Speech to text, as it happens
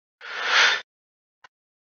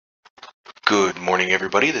Good morning,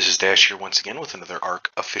 everybody. This is Dash here once again with another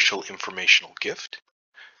Ark Official Informational Gift.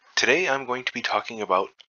 Today I'm going to be talking about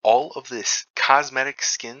all of this cosmetic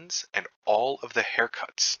skins and all of the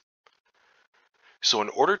haircuts. So in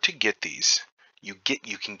order to get these, you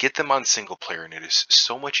can get them on single player, and it is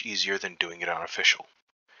so much easier than doing it on official.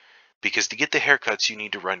 Because to get the haircuts, you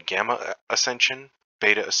need to run Gamma Ascension,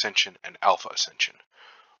 Beta Ascension, and Alpha Ascension.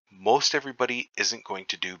 Most everybody isn't going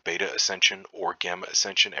to do Beta Ascension or Gamma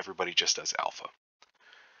Ascension, everybody just does Alpha.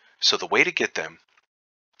 So the way to get them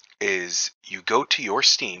is you go to your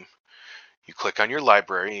Steam, you click on your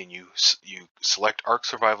library, and you select Ark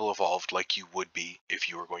Survival Evolved like you would be if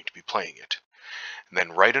you were going to be playing it. And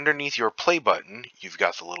then right underneath your play button, you've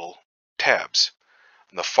got the little tabs.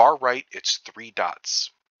 On the far right, it's 3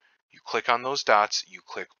 dots. You click on those dots, you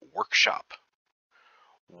click Workshop.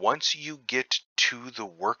 Once you get to the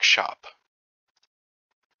workshop,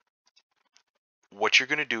 what you're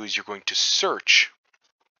going to do is you're going to search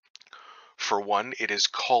for one. It is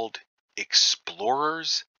called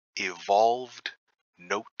Explorers Evolved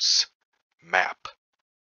Notes Map.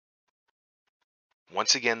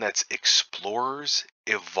 Once again, that's Explorers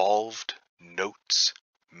Evolved Notes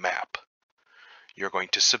Map. You're going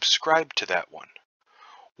to subscribe to that one.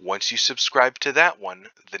 Once you subscribe to that one,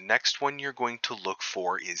 the next one you're going to look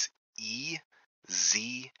for is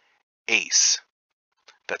EZ Ace.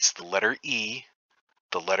 That's the letter E,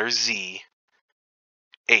 the letter Z,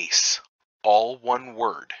 Ace, all one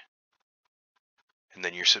word. And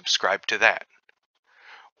then you're subscribed to that.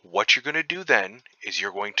 What you're going to do then is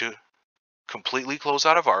you're going to completely close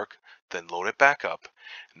out of Ark, then load it back up,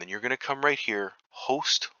 and then you're going to come right here,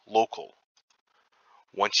 Host Local.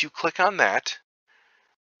 Once you click on that,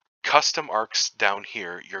 Custom Arks down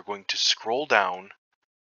here, you're going to scroll down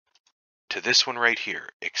to this one right here,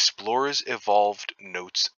 Explorers Evolved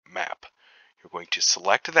Notes Map. You're going to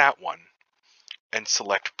select that one and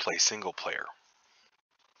select Play Single Player.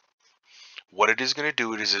 What it is going to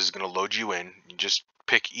do is going to load you in. You just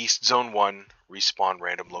pick East Zone 1, respawn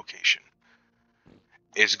random location.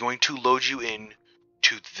 It's going to load you in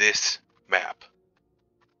to this map.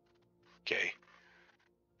 Okay.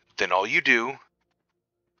 Then all you do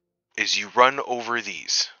is you run over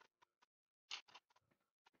these.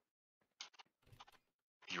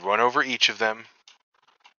 You run over each of them.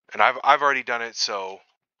 And I've already done it, so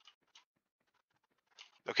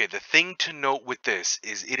okay, the thing to note with this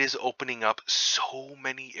is it is opening up so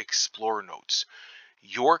many Explore notes.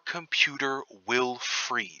 Your computer will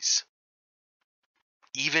freeze.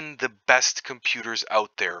 Even the best computers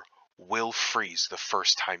out there will freeze the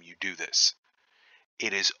first time you do this.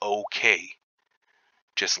 It is okay.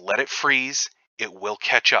 Just let it freeze. It will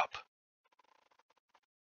catch up.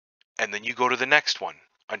 And then you go to the next one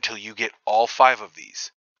until you get all 5 of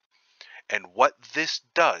these. And what this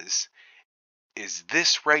does is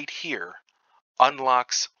this right here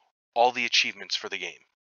unlocks all the achievements for the game.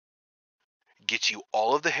 Gets you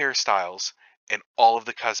all of the hairstyles and all of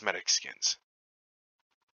the cosmetic skins.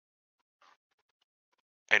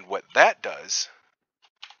 And what that does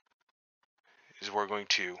is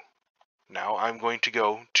I'm going to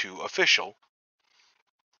go to official,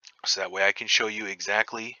 so that way I can show you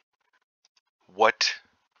exactly what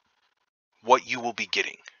you will be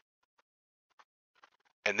getting.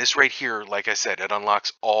 And this right here, like I said, it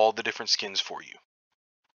unlocks all the different skins for you.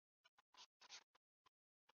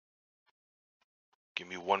 Give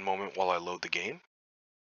me one moment while I load the game.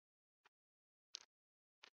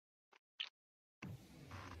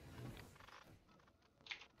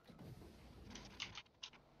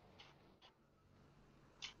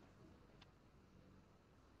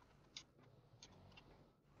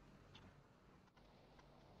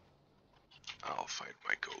 I'll find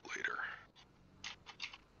my goat later.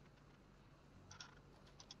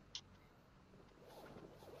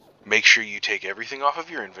 Make sure you take everything off of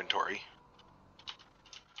your inventory.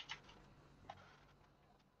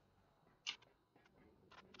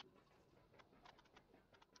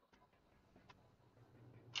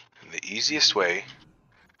 And the easiest way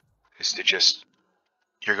is to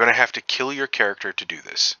you're going to have to kill your character to do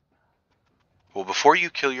this. Well, before you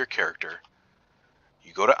kill your character,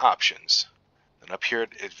 you go to Options, and up here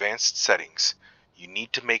at Advanced Settings, you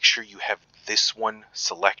need to make sure you have this one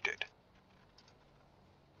selected.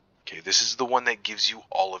 Okay, this is the one that gives you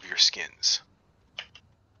all of your skins.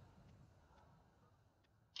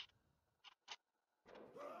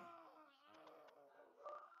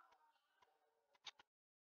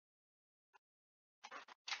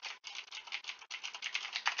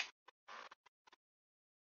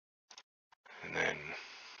 And then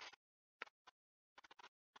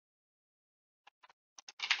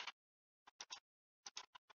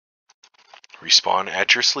Respawn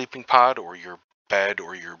at your sleeping pod or your bed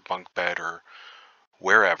or your bunk bed or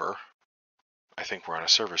wherever. I think we're on a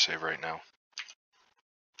server save right now.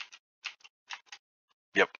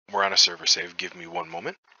 Yep, we're on a server save. Give me one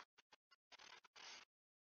moment.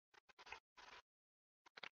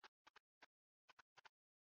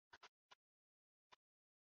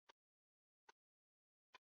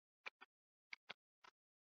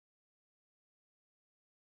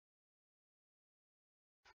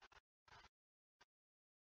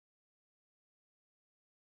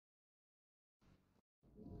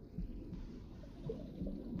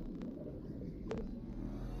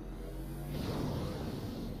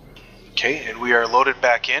 Okay, and we are loaded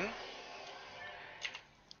back in.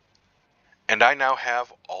 And I now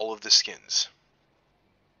have all of the skins.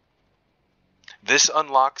 This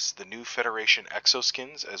unlocks the new Federation Exo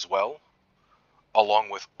skins as well, along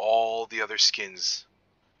with all the other skins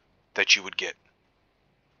that you would get.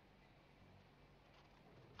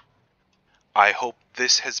 I hope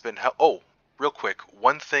this has been oh, real quick,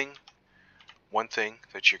 one thing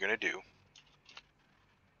that you're going to do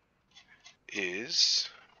is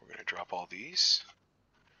we're going to drop all these.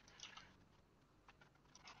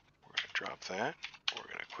 We're going to drop that. We're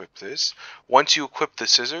going to equip this. Once you equip the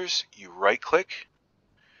scissors, you right click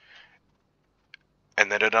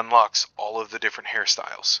and then it unlocks all of the different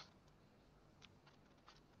hairstyles.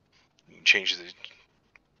 You can change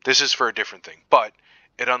this is for a different thing, but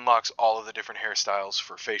it unlocks all of the different hairstyles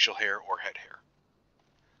for facial hair or head hair.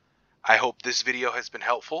 I hope this video has been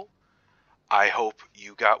helpful. I hope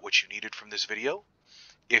you got what you needed from this video.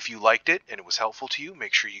 If you liked it and it was helpful to you,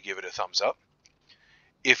 make sure you give it a thumbs up.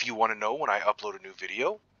 If you want to know when I upload a new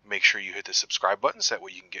video, make sure you hit the subscribe button so that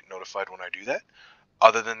way you can get notified when I do that.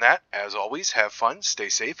 Other than that, as always, have fun, stay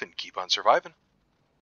safe, and keep on surviving.